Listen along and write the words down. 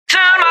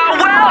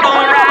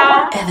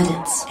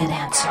Evidence and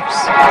Answers.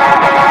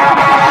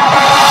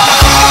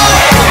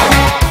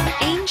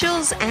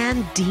 Angels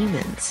and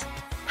demons.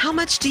 How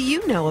much do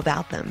you know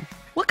about them?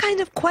 What kind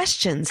of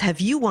questions have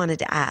you wanted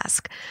to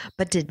ask,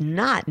 but did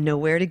not know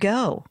where to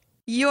go?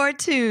 You're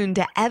tuned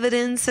to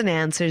Evidence and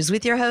Answers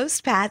with your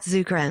host, Pat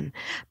Zukeran.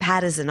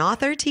 Pat is an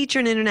author, teacher,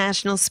 and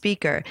international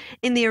speaker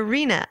in the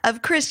arena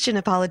of Christian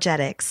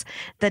apologetics,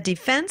 the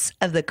defense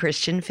of the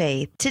Christian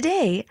faith.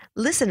 Today,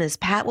 listen as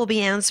Pat will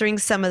be answering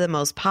some of the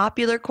most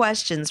popular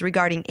questions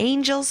regarding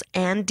angels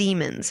and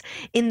demons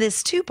in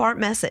this two-part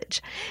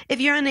message.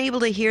 If you're unable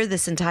to hear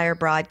this entire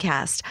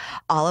broadcast,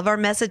 all of our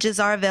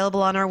messages are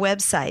available on our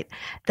website.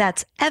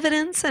 That's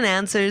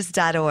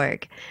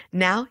evidenceandanswers.org.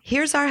 Now,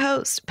 here's our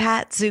host,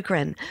 Pat Zukeran,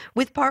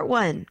 with part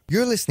one.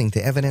 You're listening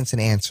to Evidence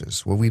and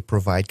Answers, where we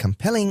provide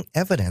compelling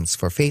evidence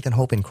for faith and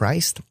hope in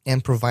Christ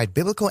and provide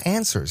biblical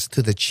answers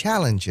to the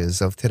challenges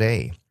of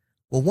today.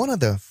 Well, one of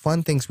the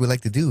fun things we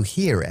like to do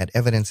here at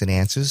Evidence and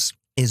Answers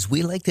is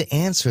we like to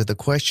answer the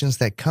questions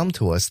that come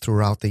to us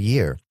throughout the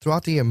year.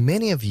 Throughout the year,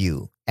 many of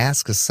you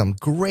ask us some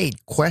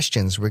great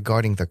questions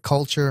regarding the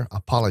culture,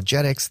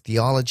 apologetics,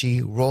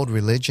 theology, world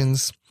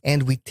religions.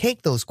 And we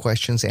take those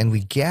questions and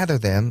we gather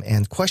them,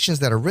 and questions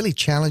that are really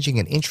challenging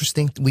and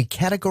interesting, we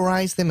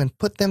categorize them and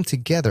put them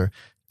together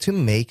to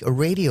make a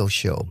radio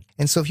show.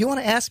 And so if you want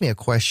to ask me a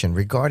question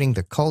regarding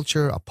the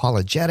culture,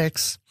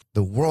 apologetics,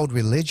 the world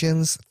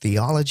religions,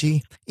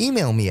 theology,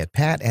 email me at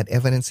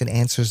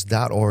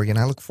pat@evidenceandanswers.org, and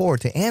I look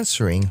forward to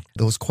answering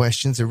those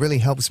questions. It really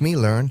helps me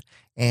learn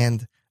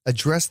and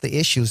address the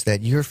issues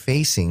that you're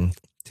facing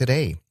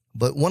today.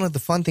 But one of the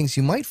fun things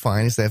you might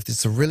find is that if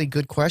it's a really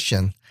good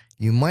question,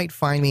 you might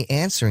find me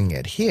answering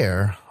it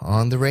here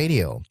on the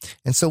radio.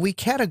 And so we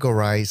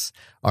categorize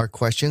our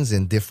questions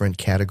in different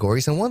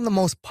categories. And one of the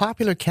most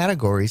popular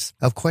categories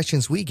of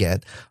questions we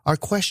get are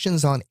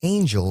questions on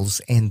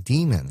angels and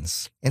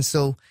demons. And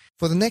so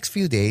for the next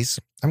few days,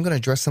 I'm going to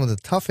address some of the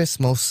toughest,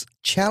 most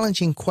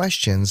challenging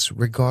questions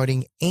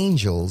regarding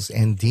angels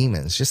and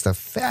demons. Just a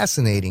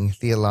fascinating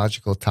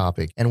theological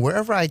topic. And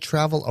wherever I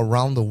travel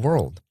around the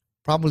world,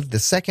 probably the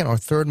second or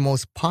third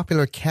most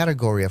popular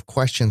category of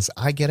questions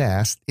I get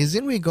asked is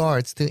in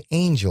regards to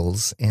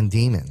angels and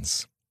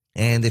demons.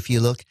 And if you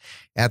look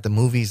at the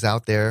movies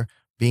out there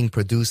being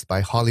produced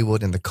by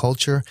Hollywood and the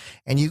culture,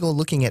 and you go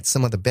looking at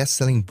some of the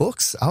best-selling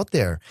books out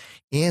there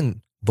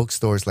in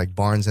bookstores like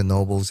Barnes and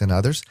Nobles and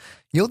others,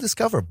 you'll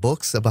discover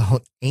books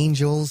about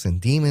angels and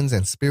demons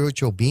and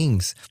spiritual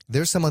beings.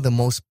 There's some of the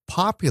most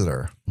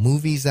popular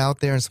movies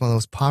out there and some of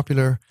those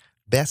popular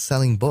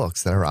best-selling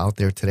books that are out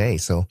there today.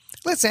 So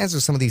let's answer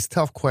some of these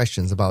tough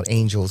questions about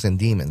angels and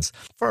demons.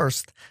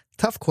 First,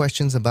 tough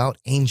questions about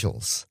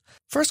angels.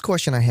 First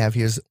question I have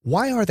here is,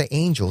 why are the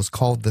angels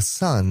called the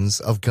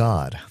sons of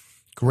God?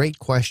 Great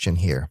question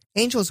here.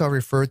 Angels are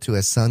referred to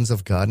as sons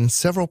of God in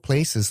several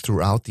places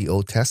throughout the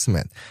Old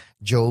Testament.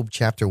 Job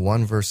chapter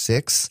 1 verse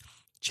 6,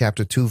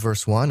 chapter 2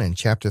 verse 1, and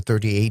chapter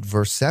 38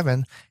 verse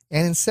 7.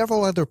 And in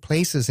several other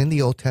places in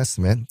the Old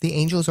Testament, the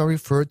angels are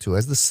referred to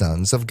as the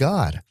sons of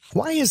God.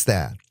 Why is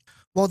that?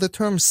 Well, the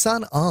term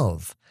son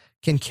of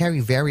can carry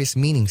various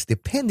meanings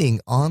depending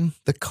on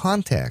the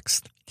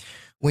context.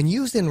 When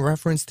used in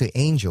reference to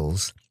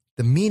angels,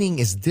 the meaning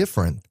is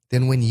different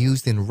than when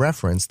used in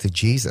reference to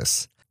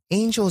Jesus.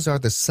 Angels are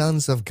the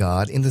sons of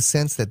God in the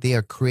sense that they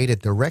are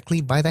created directly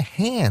by the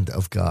hand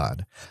of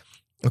God.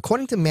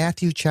 According to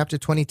Matthew chapter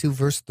 22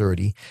 verse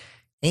 30,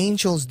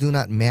 angels do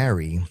not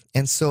marry,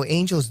 and so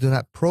angels do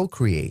not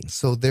procreate.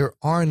 So there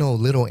are no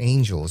little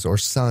angels or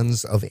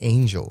sons of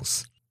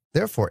angels.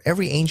 Therefore,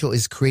 every angel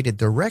is created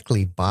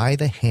directly by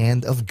the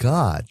hand of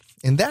God.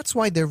 And that's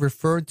why they're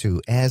referred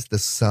to as the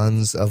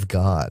sons of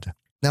God.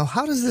 Now,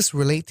 how does this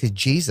relate to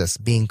Jesus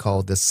being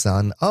called the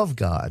Son of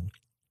God?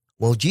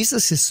 Well,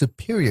 Jesus is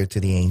superior to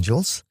the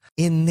angels.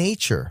 In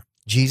nature,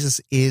 Jesus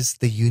is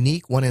the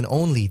unique one and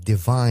only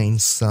divine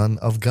Son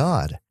of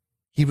God.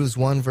 Hebrews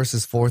 1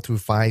 verses 4 through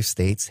 5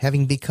 states,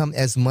 having become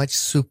as much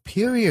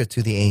superior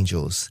to the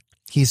angels,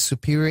 he is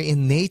superior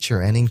in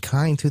nature and in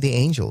kind to the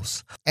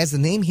angels, as the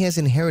name he has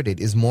inherited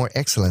is more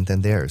excellent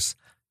than theirs.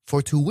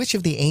 For to which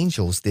of the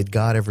angels did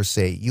God ever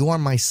say, "You are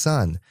my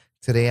son,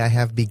 today I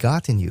have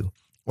begotten you"?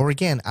 Or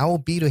again, "I will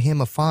be to him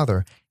a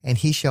father, and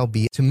he shall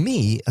be to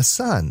me a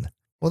son"?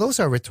 Well, those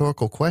are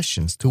rhetorical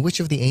questions. To which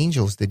of the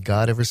angels did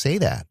God ever say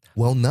that?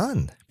 Well,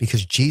 none,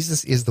 because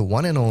Jesus is the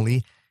one and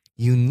only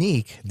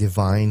unique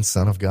divine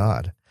Son of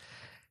God.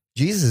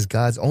 Jesus is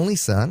God's only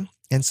Son,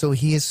 and so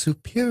he is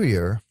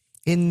superior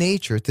in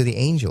nature to the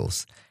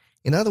angels.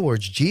 In other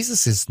words,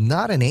 Jesus is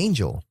not an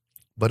angel,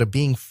 but a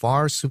being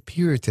far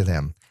superior to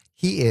them.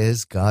 He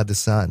is God the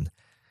Son.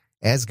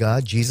 As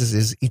God, Jesus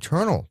is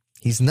eternal.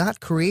 He's not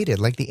created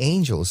like the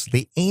angels.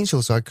 The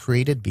angels are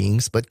created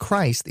beings, but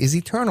Christ is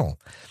eternal.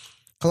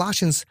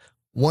 Colossians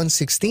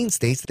 1:16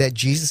 states that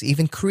Jesus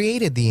even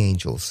created the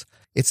angels.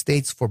 It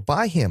states, "For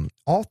by him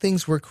all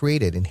things were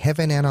created in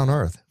heaven and on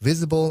earth,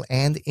 visible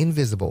and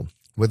invisible,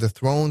 whether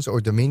thrones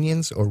or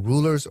dominions or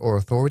rulers or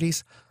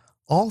authorities.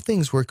 All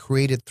things were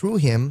created through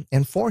him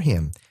and for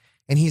him.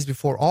 and He is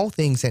before all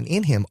things, and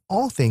in Him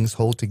all things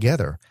hold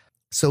together.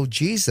 So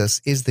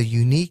Jesus is the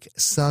unique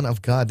Son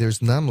of God.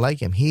 There's none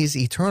like Him. He is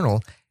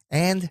eternal,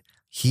 and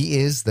He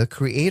is the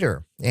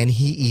Creator, and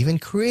He even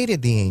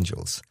created the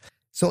angels.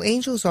 So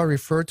angels are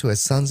referred to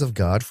as sons of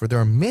God, for there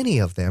are many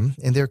of them,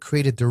 and they're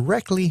created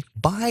directly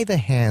by the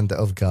hand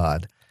of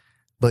God.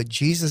 But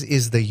Jesus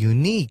is the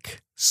unique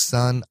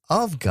Son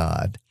of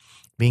God,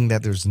 being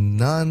that there's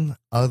none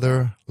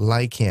other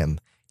like Him.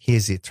 He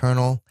is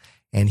eternal,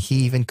 and He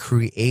even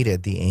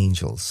created the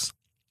angels.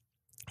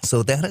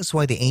 So that is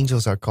why the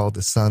angels are called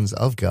the sons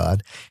of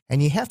God,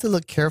 and you have to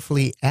look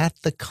carefully at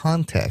the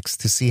context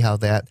to see how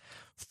that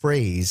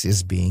phrase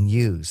is being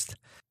used.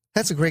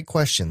 That's a great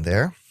question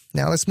there.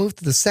 Now let's move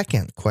to the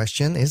second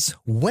question is,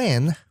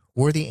 when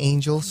were the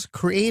angels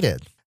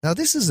created? Now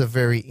this is a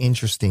very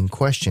interesting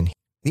question.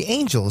 The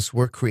angels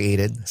were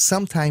created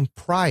sometime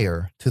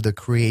prior to the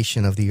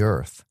creation of the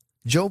earth.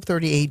 Job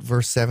 38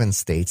 verse 7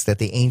 states that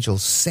the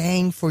angels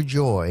sang for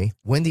joy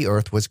when the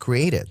earth was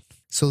created.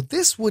 So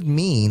this would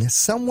mean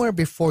somewhere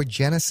before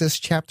Genesis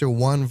chapter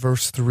 1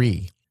 verse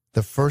 3,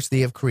 the first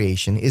day of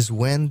creation, is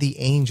when the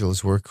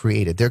angels were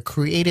created. They're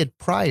created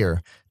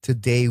prior to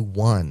day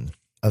 1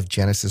 of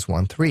Genesis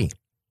 1:3.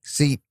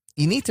 See,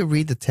 you need to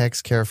read the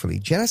text carefully.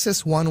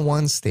 Genesis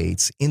 1:1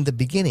 states, in the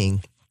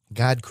beginning,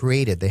 God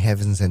created the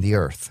heavens and the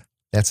earth.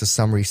 That's a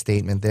summary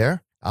statement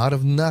there. Out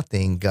of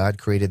nothing, God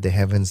created the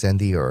heavens and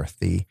the earth.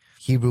 The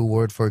Hebrew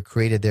word for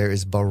created there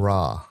is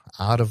bara.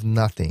 Out of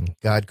nothing,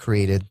 God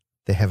created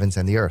the heavens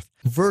and the earth.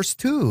 Verse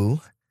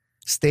 2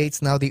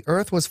 states, now the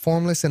earth was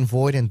formless and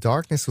void, and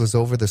darkness was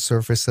over the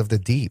surface of the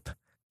deep.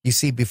 You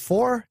see,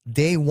 before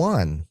day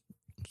 1,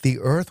 the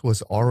earth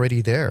was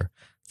already there.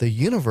 The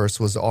universe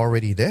was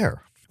already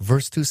there.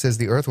 Verse 2 says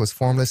the earth was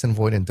formless and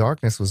void, and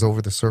darkness was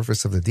over the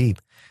surface of the deep.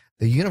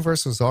 The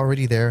universe was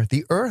already there.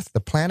 The earth, the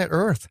planet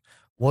Earth,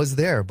 was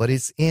there, but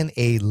it's in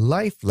a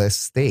lifeless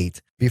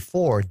state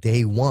before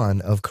day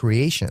 1 of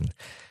creation.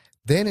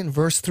 Then in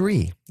verse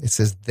 3, it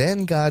says,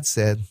 then God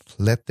said,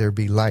 let there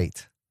be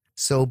light.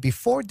 So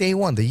before day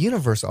 1, the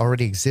universe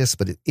already exists,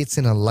 but it's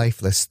in a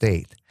lifeless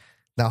state.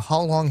 Now,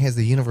 how long has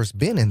the universe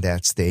been in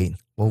that state?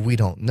 Well, we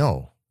don't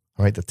know.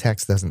 All right, the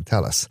text doesn't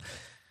tell us.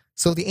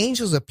 So the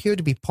angels appear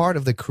to be part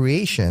of the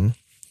creation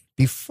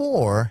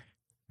before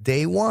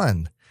day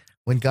 1,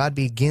 when God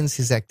begins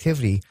His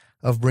activity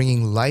of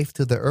bringing life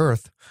to the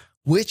earth,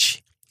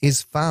 which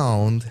is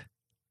found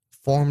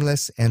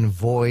formless and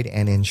void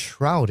and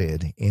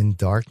enshrouded in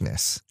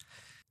darkness.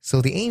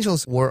 So the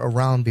angels were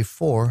around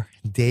before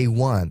day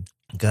 1.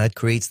 God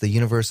creates the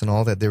universe and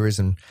all that there is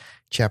in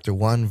chapter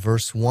 1,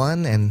 verse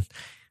 1. And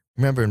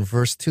remember, in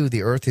verse 2,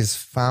 the earth is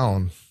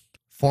found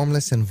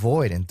formless and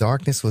void, and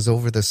darkness was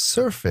over the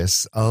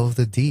surface of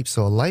the deep.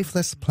 So a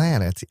lifeless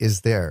planet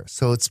is there.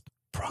 So it's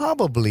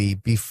probably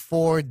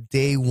before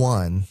day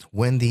 1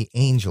 when the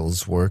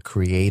angels were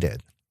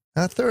created.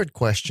 Now, third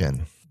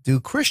question, do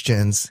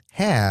Christians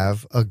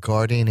have a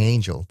guardian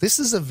angel? This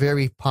is a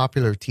very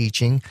popular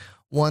teaching,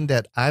 one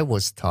that I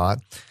was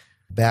taught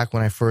back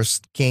when I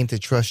first came to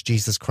trust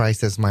Jesus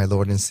Christ as my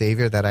Lord and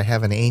Savior, that I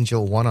have an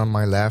angel, one on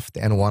my left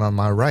and one on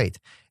my right.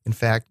 In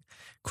fact,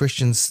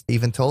 Christians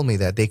even told me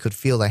that they could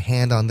feel a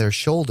hand on their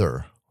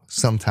shoulder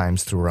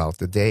sometimes throughout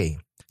the day.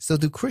 So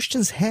do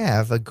Christians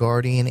have a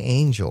guardian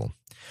angel?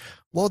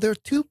 Well, there are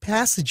two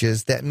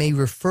passages that may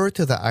refer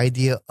to the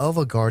idea of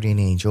a guardian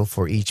angel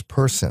for each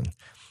person.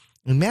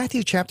 In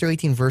Matthew chapter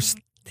 18, verse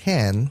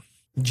 10,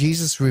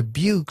 Jesus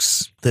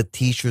rebukes the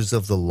teachers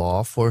of the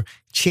law for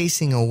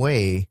chasing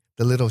away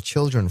the little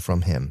children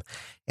from Him.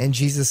 And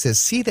Jesus says,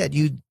 see that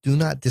you do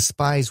not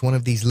despise one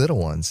of these little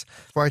ones,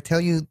 for I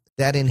tell you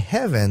that in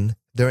heaven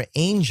their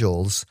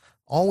angels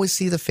always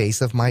see the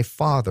face of my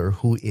Father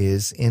who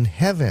is in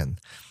heaven.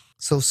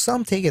 So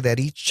some take it that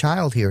each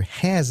child here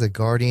has a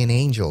guardian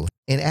angel.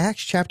 In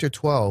Acts chapter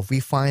 12, we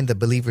find the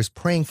believers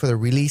praying for the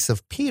release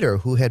of Peter,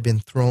 who had been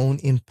thrown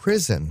in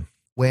prison,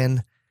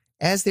 when,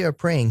 as they are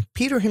praying,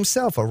 Peter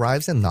himself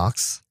arrives and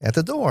knocks at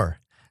the door.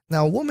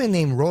 Now, a woman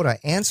named Rhoda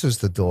answers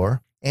the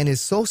door and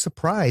is so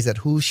surprised at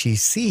who she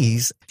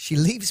sees, she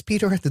leaves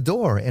Peter at the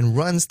door and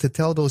runs to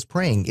tell those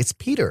praying, it's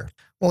Peter.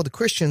 Well, the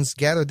Christians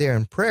gathered there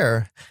in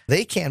prayer,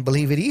 they can't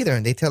believe it either,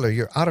 and they tell her,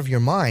 you're out of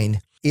your mind.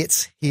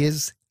 It's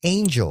his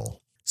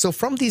angel. So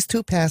from these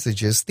two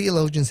passages,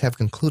 theologians have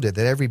concluded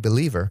that every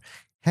believer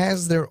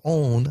has their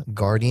own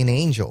guardian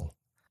angel.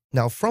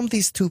 Now, from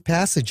these two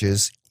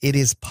passages, it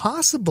is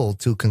possible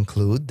to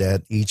conclude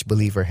that each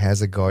believer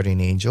has a guardian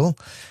angel,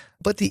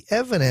 but the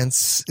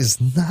evidence is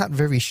not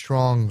very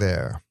strong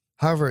there.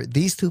 However,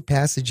 these two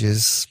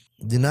passages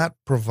do not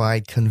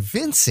provide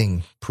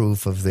convincing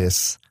proof of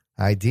this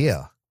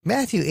idea.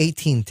 Matthew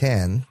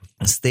 18:10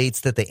 states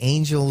that the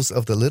angels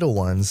of the little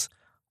ones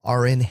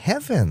are in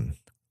heaven,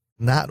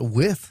 not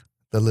with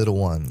the little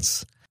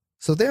ones.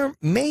 So there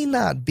may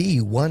not be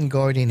one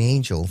guardian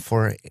angel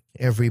for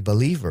every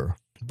believer,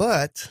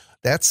 but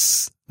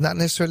that's not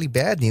necessarily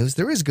bad news.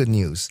 There is good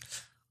news.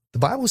 The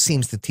Bible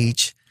seems to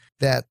teach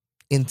that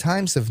in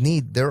times of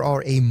need, there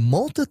are a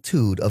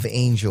multitude of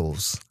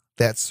angels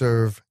that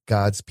serve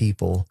God's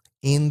people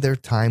in their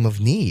time of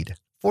need.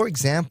 For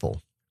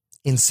example,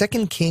 in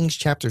 2 Kings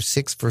chapter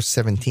 6, verse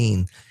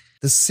 17,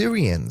 the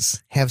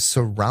Syrians have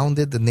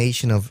surrounded the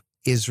nation of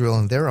Israel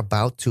and they're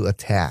about to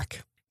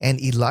attack. And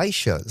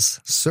Elisha's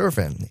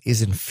servant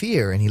is in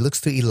fear and he looks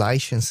to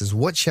Elisha and says,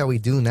 "What shall we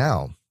do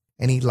now?"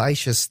 And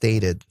Elisha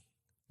stated,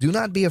 "Do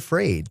not be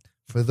afraid,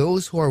 for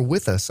those who are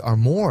with us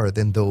are more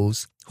than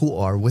those who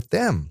are with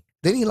them."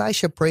 Then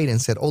Elisha prayed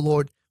and said, "O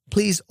Lord,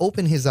 please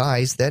open his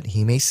eyes that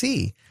he may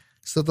see."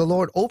 So the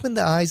Lord opened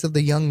the eyes of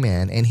the young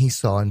man, and he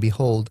saw, and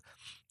behold,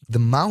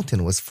 the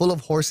mountain was full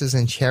of horses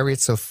and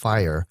chariots of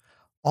fire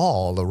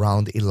all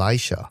around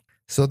Elisha.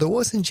 So there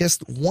wasn't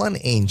just one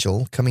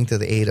angel coming to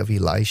the aid of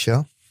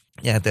Elisha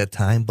at that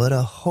time, but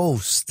a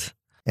host,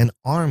 an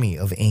army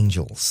of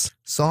angels.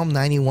 Psalm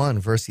 91,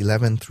 verse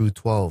 11 through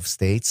 12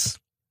 states,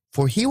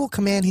 "For he will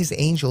command his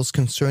angels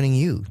concerning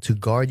you to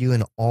guard you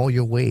in all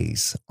your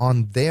ways.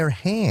 On their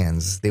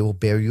hands they will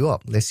bear you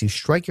up, lest you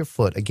strike your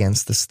foot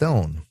against the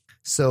stone."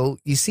 So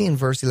you see in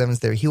verse 11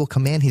 there, he will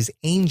command his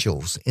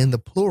angels in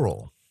the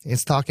plural.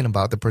 It's talking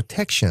about the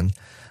protection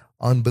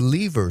on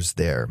believers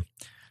there.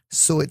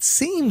 So it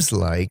seems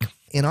like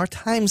in our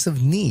times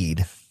of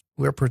need,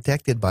 we're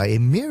protected by a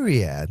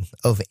myriad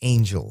of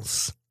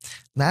angels,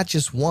 not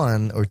just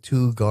one or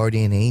two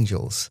guardian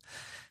angels.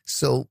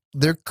 So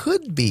there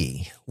could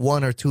be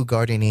one or two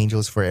guardian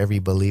angels for every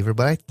believer,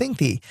 but I think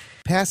the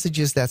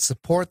passages that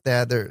support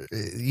that,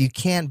 you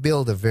can't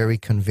build a very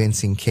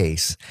convincing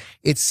case.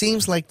 It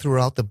seems like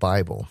throughout the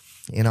Bible,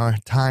 in our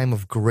time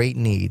of great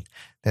need,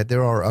 that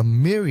there are a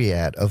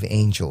myriad of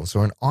angels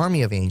or an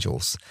army of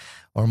angels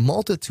or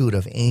multitude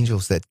of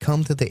angels that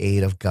come to the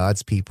aid of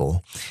God's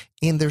people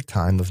in their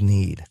time of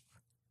need.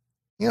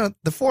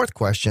 The fourth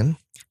question,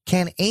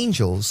 can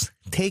angels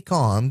take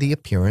on the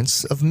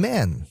appearance of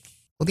men?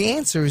 Well, the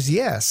answer is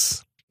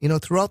yes.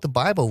 Throughout the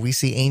Bible, we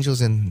see angels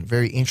in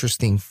very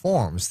interesting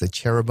forms. The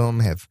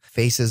cherubim have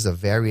faces of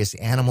various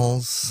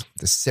animals,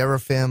 the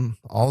seraphim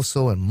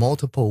also in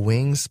multiple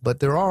wings, but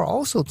there are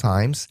also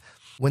times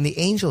when the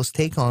angels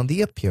take on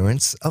the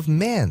appearance of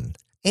men.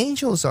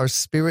 Angels are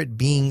spirit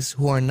beings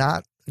who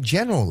are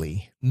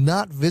generally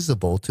not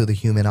visible to the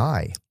human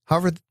eye.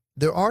 However,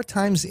 there are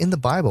times in the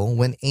Bible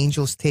when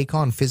angels take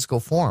on physical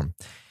form.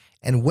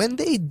 And when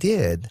they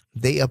did,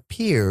 they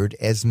appeared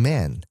as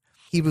men.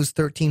 Hebrews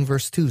 13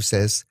 verse 2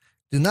 says,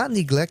 "Do not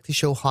neglect to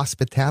show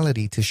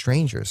hospitality to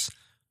strangers,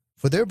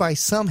 for thereby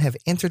some have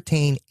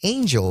entertained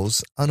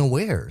angels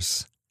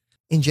unawares."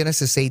 In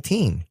Genesis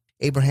 18,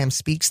 Abraham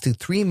speaks to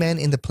three men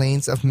in the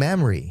plains of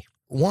Mamre.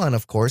 One,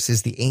 of course,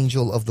 is the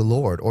angel of the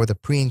Lord, or the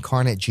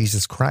pre-incarnate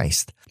Jesus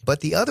Christ.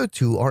 But the other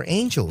two are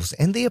angels,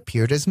 and they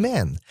appeared as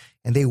men.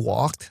 And they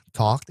walked,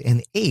 talked,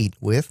 and ate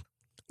with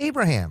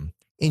Abraham.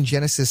 In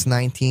Genesis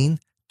 19,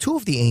 two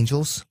of the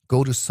angels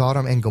go to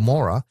Sodom and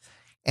Gomorrah,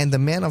 and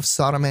the men of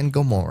Sodom and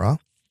Gomorrah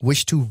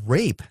wish to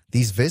rape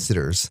these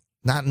visitors,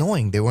 not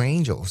knowing they were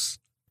angels.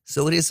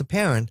 So it is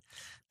apparent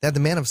that the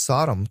men of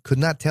Sodom could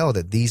not tell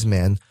that these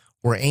men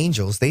were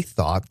angels. They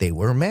thought they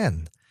were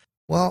men.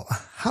 Well,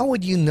 how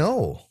would you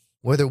know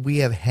whether we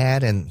have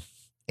had an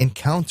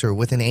encounter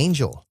with an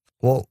angel?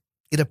 Well,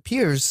 it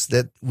appears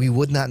that we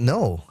would not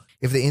know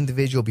if the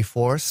individual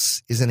before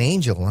us is an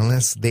angel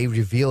unless they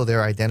reveal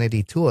their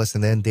identity to us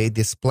and then they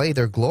display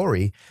their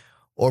glory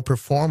or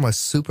perform a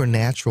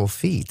supernatural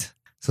feat.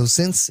 So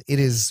since it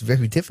is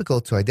very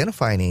difficult to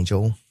identify an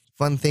angel,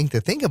 fun thing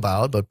to think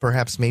about, but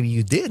perhaps maybe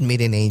you did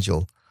meet an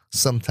angel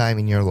sometime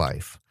in your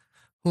life.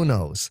 Who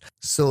knows?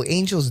 So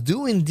angels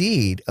do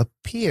indeed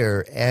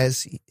appear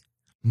as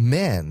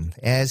men,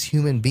 as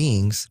human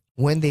beings,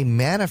 when they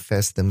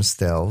manifest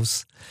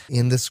themselves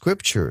in the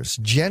scriptures.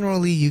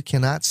 Generally, you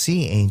cannot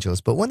see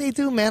angels, but when they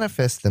do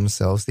manifest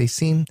themselves, they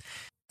seem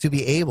to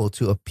be able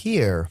to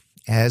appear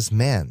as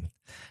men.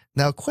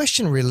 Now, a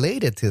question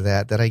related to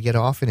that I get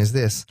often is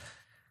this: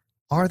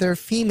 are there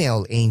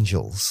female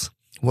angels?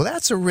 Well,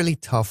 that's a really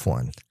tough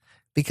one,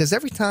 because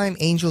every time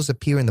angels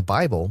appear in the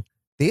Bible,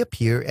 they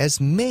appear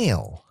as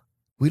male.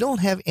 We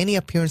don't have any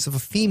appearance of a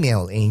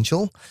female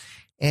angel,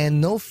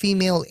 and no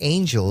female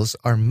angels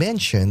are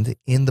mentioned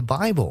in the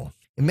Bible.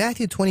 In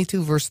Matthew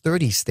 22, verse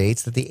 30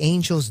 states that the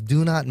angels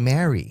do not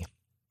marry.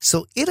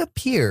 So it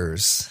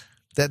appears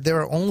that there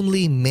are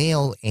only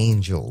male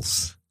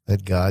angels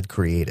that God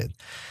created.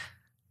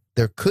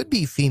 There could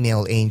be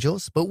female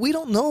angels, but we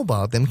don't know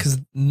about them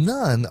because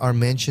none are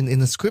mentioned in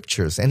the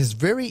scriptures. And it's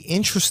very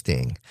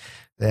interesting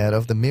that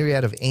of the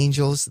myriad of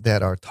angels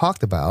that are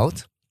talked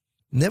about,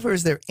 never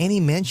is there any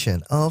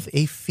mention of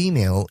a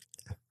female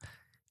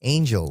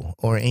angel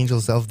or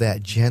angels of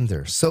that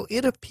gender. So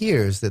it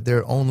appears that there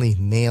are only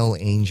male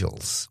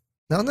angels.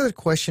 Now, another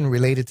question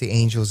related to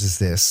angels is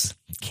this: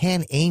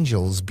 can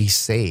angels be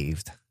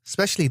saved,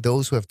 especially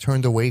those who have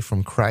turned away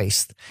from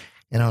Christ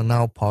and are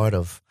now part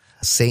of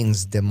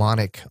Satan's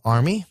demonic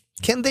army?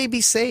 Can they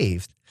be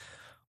saved?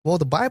 Well,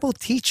 the Bible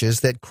teaches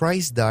that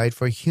Christ died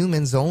for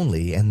humans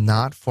only and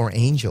not for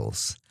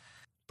angels.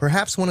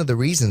 Perhaps one of the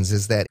reasons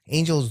is that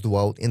angels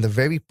dwelt in the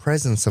very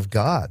presence of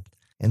God.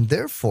 and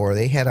therefore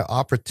they had an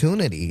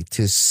opportunity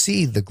to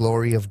see the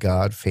glory of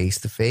God face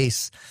to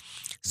face.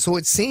 So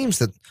it seems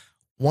that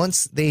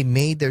once they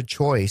made their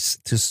choice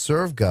to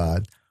serve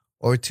God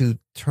or to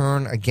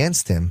turn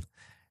against him,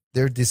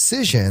 their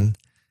decision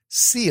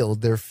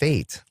sealed their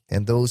fate.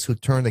 And those who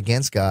turned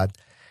against God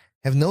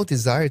have no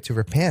desire to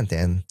repent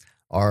and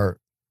are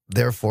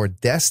therefore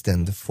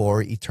destined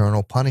for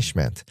eternal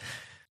punishment.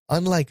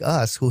 Unlike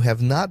us, who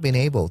have not been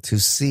able to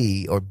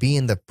see or be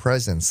in the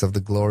presence of the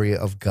glory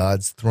of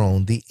God's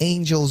throne, the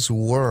angels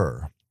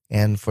were.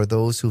 And for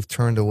those who've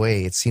turned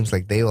away, it seems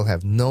like they will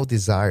have no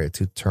desire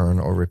to turn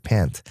or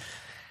repent.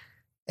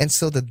 And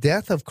so the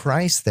death of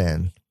Christ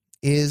then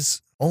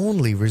is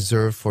only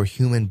reserved for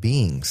human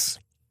beings,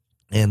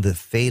 and the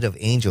fate of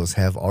angels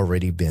have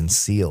already been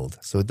sealed.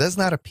 So it does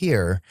not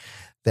appear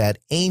that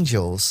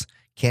angels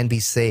can be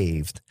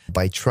saved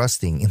by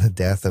trusting in the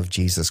death of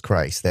Jesus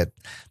Christ, that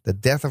the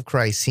death of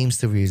Christ seems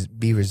to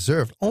be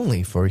reserved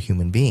only for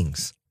human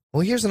beings.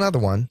 Well, here's another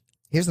one.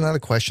 Here's another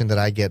question that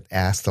I get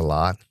asked a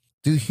lot.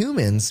 Do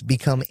humans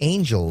become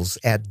angels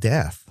at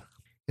death?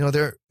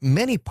 There are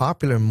many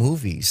popular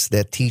movies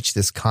that teach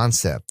this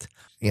concept.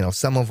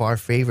 Some of our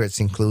favorites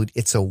include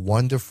It's a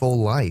Wonderful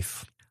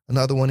Life.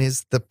 Another one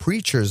is The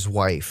Preacher's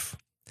Wife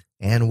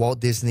and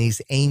Walt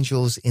Disney's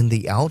Angels in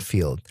the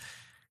Outfield.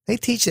 They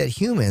teach that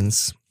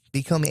humans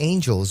become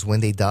angels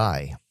when they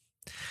die.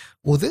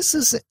 Well, this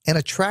is an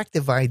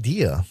attractive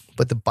idea,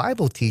 but the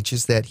Bible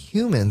teaches that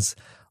humans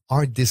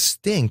are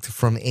distinct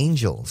from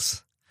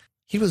angels.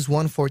 Hebrews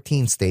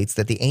 1:14 states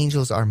that the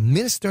angels are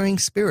ministering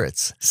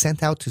spirits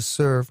sent out to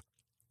serve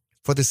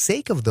for the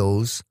sake of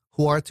those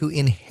who are to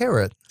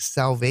inherit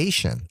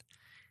salvation.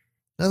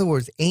 In other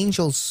words,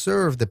 angels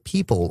serve the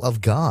people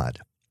of God.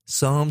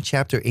 Psalm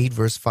chapter 8,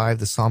 verse 5,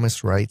 the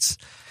psalmist writes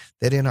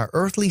that in our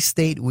earthly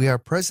state we are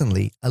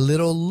presently a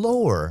little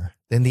lower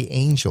than the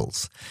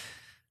angels.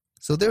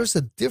 So there's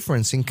a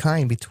difference in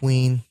kind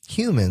between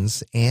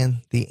humans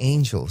and the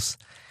angels.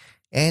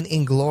 And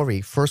in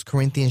glory, 1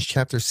 Corinthians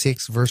chapter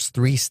 6, verse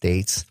 3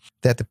 states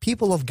that the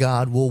people of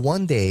God will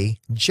one day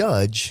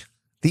judge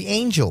the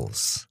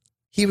angels.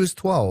 Hebrews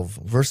 12,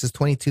 verses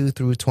 22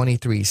 through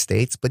 23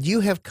 states, "But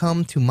you have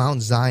come to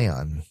Mount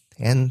Zion,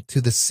 and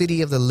to the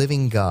city of the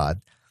living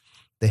God,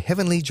 the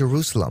heavenly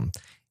Jerusalem,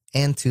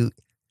 and to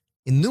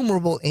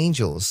innumerable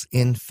angels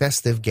in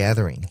festive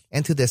gathering,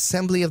 and to the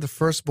assembly of the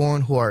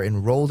firstborn who are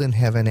enrolled in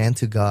heaven, and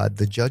to God,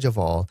 the judge of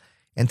all,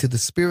 and to the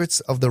spirits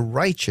of the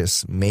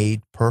righteous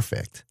made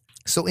perfect."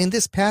 So in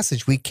this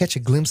passage, we catch a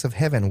glimpse of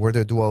heaven where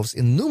there dwells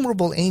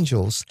innumerable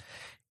angels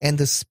and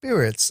the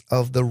spirits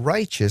of the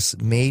righteous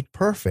made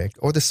perfect,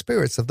 or the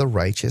spirits of the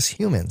righteous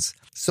humans.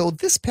 So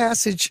this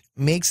passage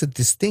makes a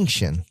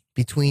distinction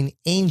between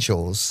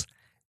angels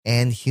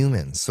and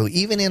humans. So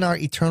even in our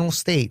eternal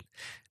state,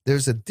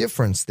 there's a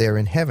difference there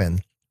in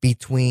heaven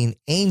between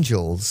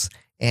angels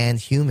and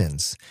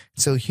humans.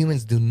 So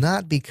humans do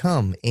not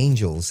become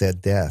angels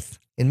at death.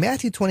 In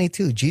Matthew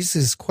 22, Jesus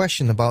is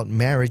questioned about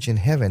marriage in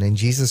heaven, and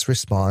Jesus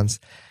responds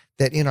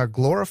that in our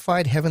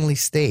glorified heavenly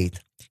state,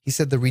 he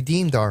said the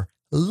redeemed are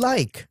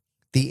like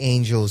the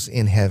angels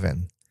in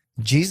heaven.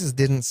 Jesus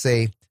didn't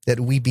say that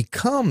we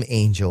become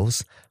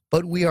angels,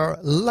 but we are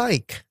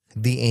like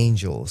the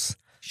angels,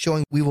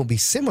 showing we will be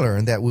similar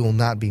in that we will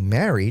not be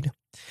married.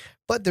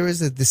 But there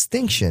is a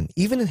distinction,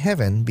 even in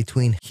heaven,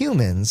 between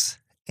humans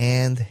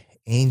and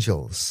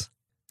angels.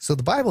 So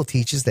the Bible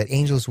teaches that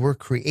angels were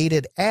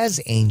created as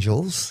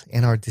angels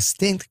and are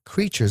distinct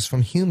creatures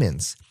from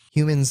humans.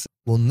 Humans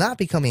will not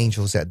become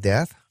angels at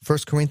death.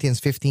 1 Corinthians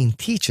 15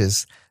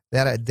 teaches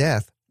that at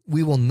death,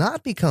 we will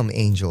not become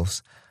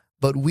angels,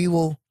 but we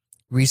will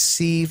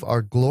receive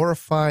our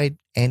glorified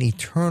and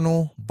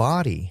eternal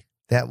body.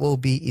 That will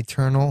be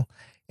eternal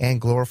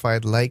and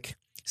glorified,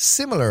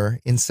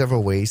 similar in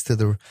several ways to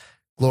the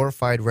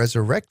glorified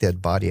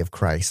resurrected body of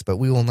Christ, but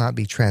we will not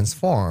be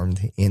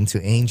transformed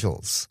into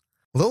angels.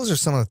 Well, those are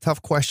some of the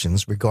tough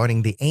questions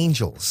regarding the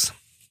angels.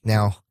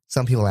 Now,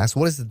 some people ask,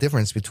 what is the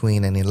difference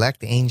between an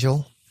elect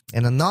angel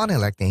and a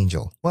non-elect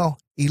angel? Well,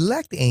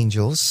 elect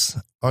angels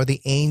are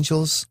the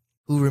angels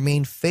who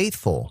remain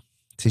faithful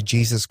to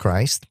Jesus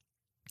Christ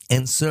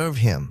and serve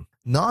him.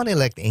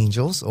 Non-elect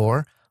angels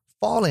or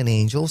fallen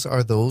angels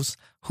are those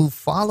who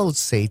followed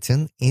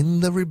Satan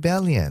in the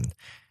rebellion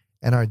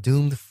and are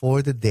doomed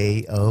for the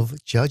day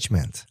of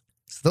judgment.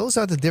 So those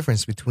are the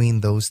difference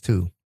between those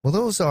two. Well,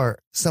 those are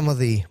some of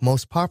the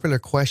most popular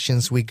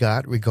questions we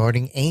got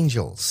regarding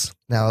angels.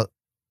 Now,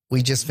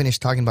 we just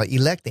finished talking about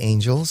elect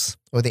angels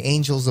or the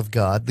angels of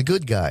God, the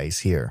good guys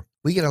here.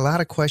 We get a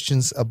lot of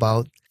questions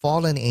about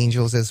fallen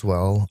angels as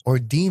well, or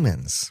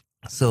demons.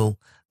 So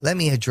let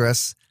me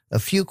address a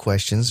few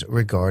questions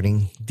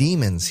regarding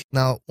demons.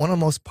 Now, one of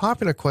the most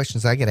popular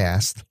questions I get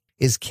asked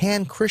is,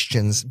 can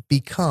Christians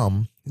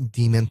become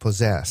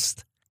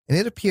demon-possessed? And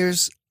it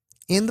appears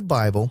in the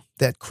Bible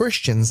that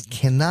Christians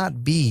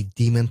cannot be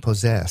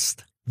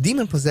demon-possessed.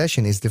 Demon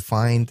possession is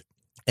defined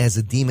as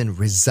a demon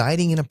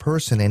residing in a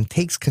person and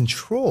takes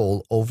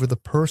control over the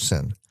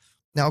person,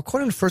 Now,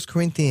 according to 1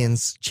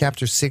 Corinthians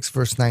chapter 6,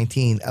 verse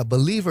 19, a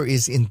believer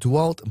is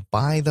indwelt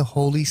by the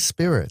Holy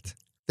Spirit.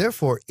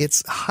 Therefore,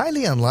 it's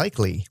highly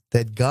unlikely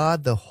that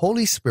God, the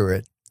Holy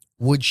Spirit,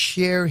 would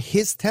share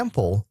his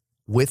temple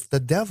with the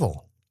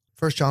devil.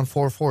 1 John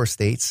 4:4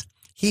 states,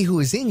 "He who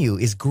is in you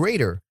is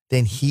greater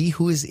than he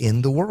who is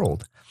in the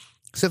world."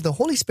 So if the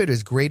Holy Spirit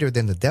is greater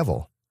than the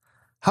devil,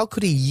 how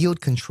could he yield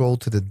control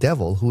to the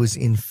devil who is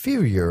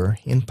inferior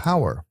in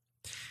power?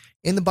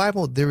 In the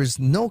Bible, there is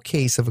no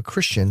case of a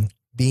Christian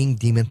being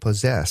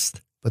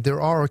demon-possessed, but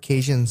there are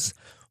occasions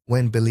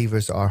when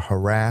believers are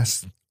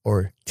harassed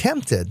or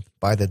tempted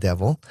by the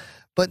devil,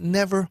 but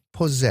never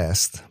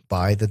possessed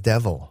by the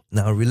devil.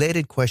 Now, a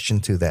related question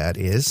to that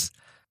is,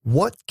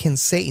 what can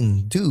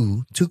Satan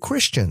do to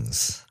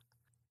Christians?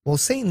 Well,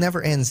 Satan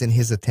never ends in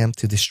his attempt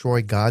to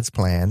destroy God's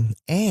plan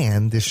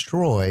and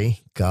destroy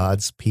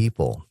God's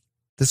people.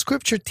 The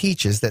scripture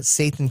teaches that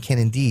Satan can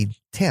indeed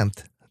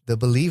tempt the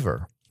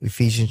believer.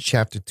 Ephesians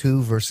chapter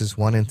 2, verses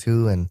 1 and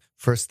 2, and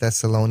 1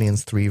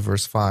 Thessalonians 3,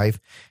 verse 5,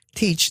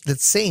 teach that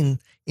Satan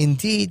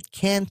indeed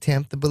can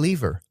tempt the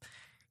believer.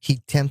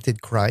 He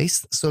tempted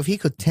Christ, so if he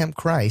could tempt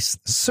Christ,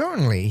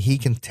 certainly he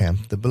can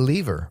tempt the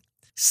believer.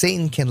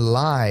 Satan can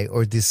lie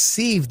or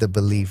deceive the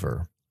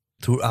believer.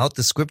 Throughout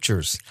the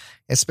scriptures,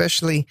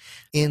 especially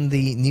in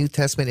the New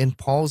Testament, in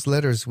Paul's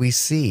letters, we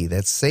see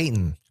that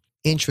Satan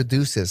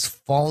introduces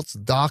false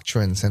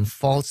doctrines and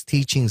false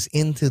teachings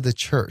into the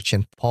church,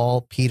 and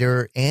Paul,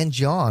 Peter, and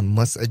John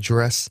must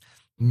address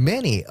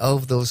many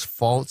of those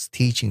false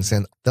teachings.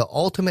 And the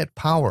ultimate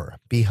power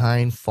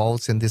behind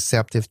false and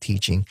deceptive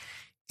teaching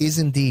is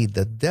indeed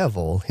the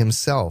devil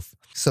himself.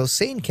 So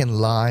Satan can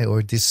lie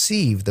or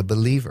deceive the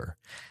believer.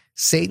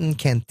 Satan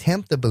can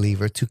tempt the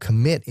believer to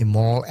commit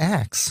immoral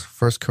acts.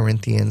 1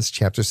 Corinthians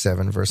chapter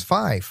 7, verse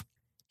 5.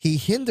 He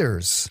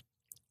hinders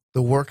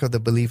the work of the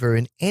believer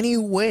in any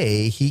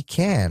way he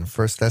can.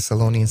 1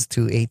 Thessalonians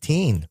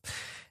 2:18.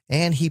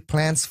 And he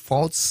plants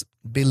false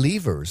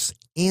believers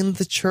in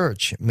the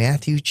church.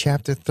 Matthew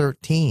chapter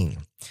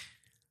 13.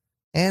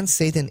 And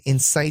Satan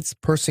incites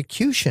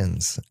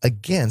persecutions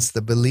against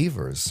the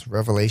believers.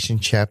 Revelation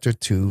chapter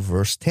 2,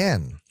 verse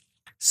 10.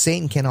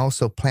 Satan can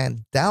also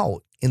plant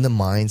doubt in the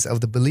minds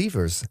of the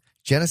believers.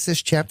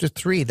 Genesis chapter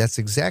 3, that's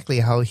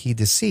exactly how he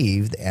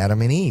deceived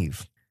Adam and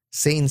Eve.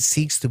 Satan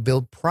seeks to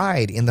build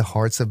pride in the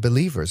hearts of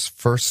believers.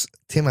 1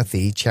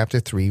 Timothy chapter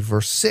 3,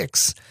 verse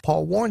 6.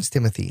 Paul warns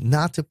Timothy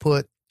not to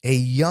put a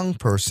young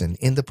person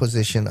in the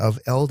position of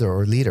elder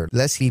or leader,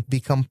 lest he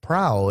become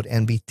proud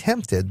and be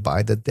tempted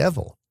by the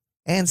devil.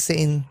 And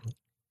Satan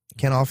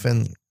can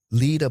often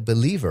lead a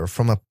believer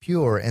from a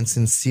pure and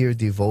sincere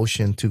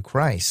devotion to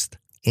Christ.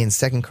 In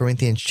 2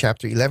 Corinthians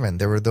chapter 11,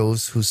 there were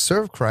those who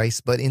served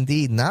Christ, but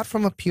indeed not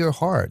from a pure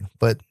heart,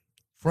 but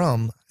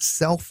from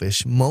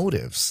selfish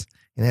motives.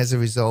 And as a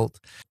result,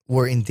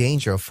 were in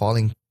danger of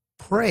falling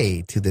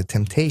prey to the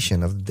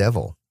temptation of the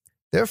devil.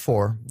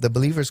 Therefore, the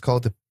believer is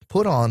called to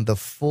put on the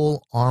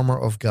full armor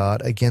of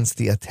God against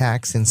the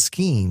attacks and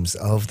schemes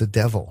of the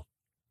devil.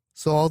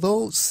 So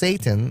although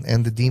Satan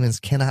and the demons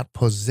cannot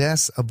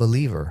possess a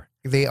believer,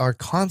 they are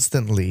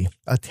constantly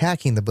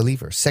attacking the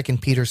believer.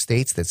 2 Peter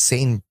states that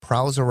Satan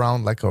prowls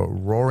around like a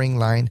roaring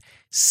lion,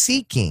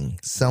 seeking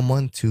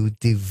someone to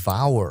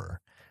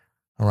devour.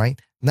 All right?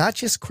 Not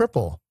just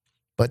cripple,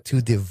 but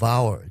to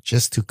devour,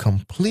 just to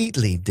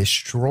completely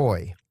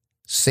destroy.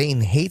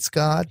 Satan hates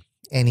God,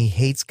 and he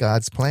hates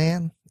God's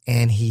plan,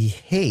 and he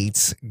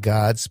hates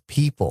God's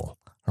people.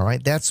 All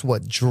right? That's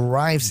what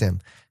drives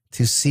him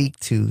to seek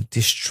to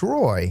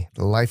destroy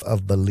the life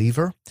of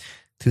believer,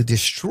 to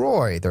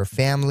destroy their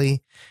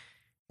family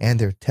and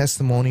their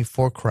testimony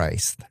for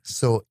Christ.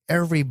 So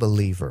every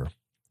believer,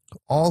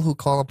 all who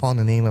call upon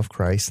the name of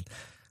Christ,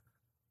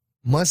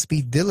 must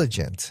be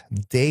diligent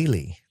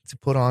daily to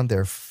put on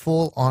their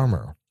full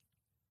armor,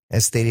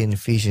 as stated in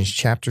Ephesians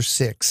chapter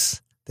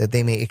 6, that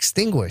they may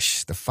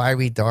extinguish the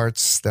fiery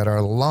darts that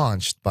are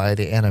launched by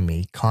the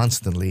enemy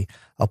constantly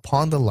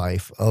upon the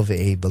life of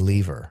a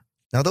believer.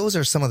 Now, those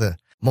are some of the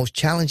most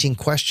challenging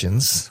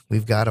questions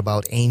we've got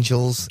about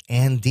angels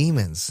and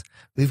demons.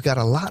 We've got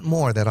a lot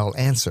more that I'll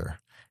answer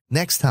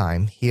next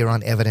time here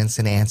on Evidence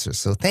and Answers.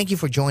 So thank you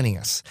for joining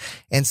us.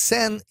 And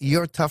send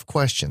your tough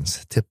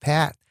questions to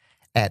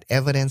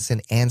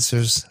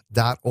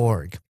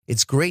pat@evidenceandanswers.org.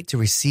 It's great to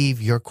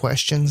receive your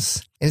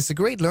questions, and it's a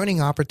great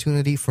learning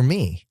opportunity for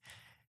me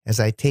as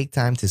I take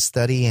time to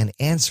study and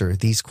answer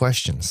these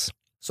questions.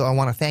 So I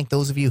want to thank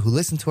those of you who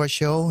listen to our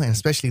show, and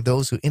especially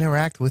those who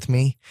interact with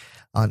me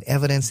on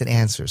Evidence and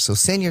Answers. So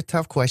send your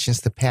tough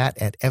questions to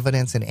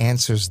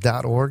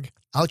pat@evidenceandanswers.org.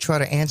 I'll try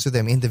to answer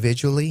them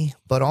individually,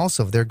 but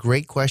also if they're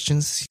great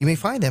questions, you may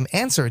find them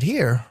answered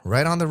here,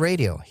 right on the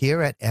radio,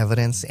 here at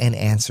Evidence and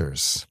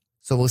Answers.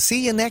 So we'll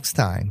see you next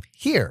time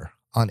here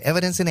on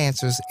Evidence and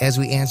Answers as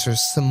we answer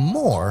some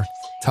more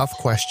tough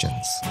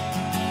questions.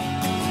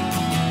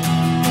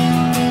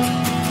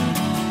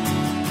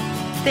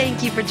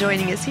 Thank you for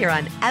joining us here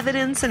on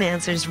Evidence and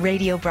Answers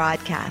radio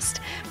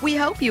broadcast. We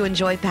hope you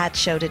enjoy Pat's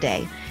show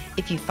today.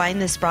 If you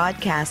find this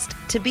broadcast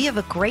to be of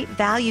a great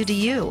value to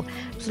you,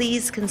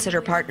 please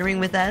consider partnering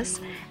with us.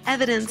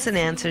 Evidence and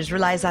Answers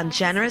relies on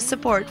generous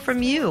support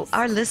from you,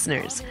 our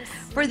listeners.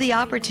 For the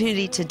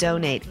opportunity to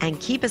donate and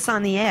keep us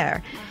on the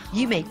air,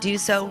 you may do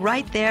so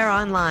right there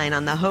online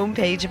on the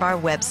homepage of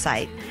our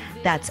website.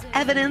 That's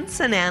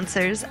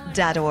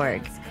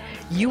evidenceandanswers.org.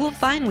 You will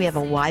find we have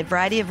a wide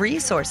variety of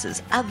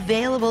resources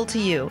available to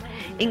you,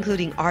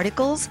 including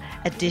articles,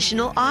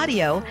 additional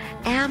audio,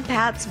 and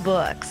Pat's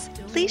books.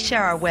 Please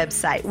share our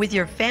website with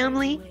your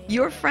family,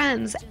 your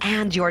friends,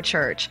 and your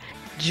church.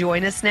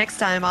 Join us next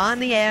time on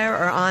the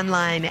air or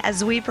online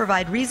as we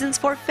provide reasons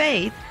for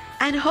faith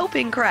and hope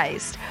in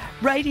Christ,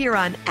 right here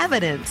on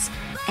Evidence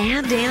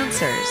and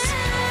Answers.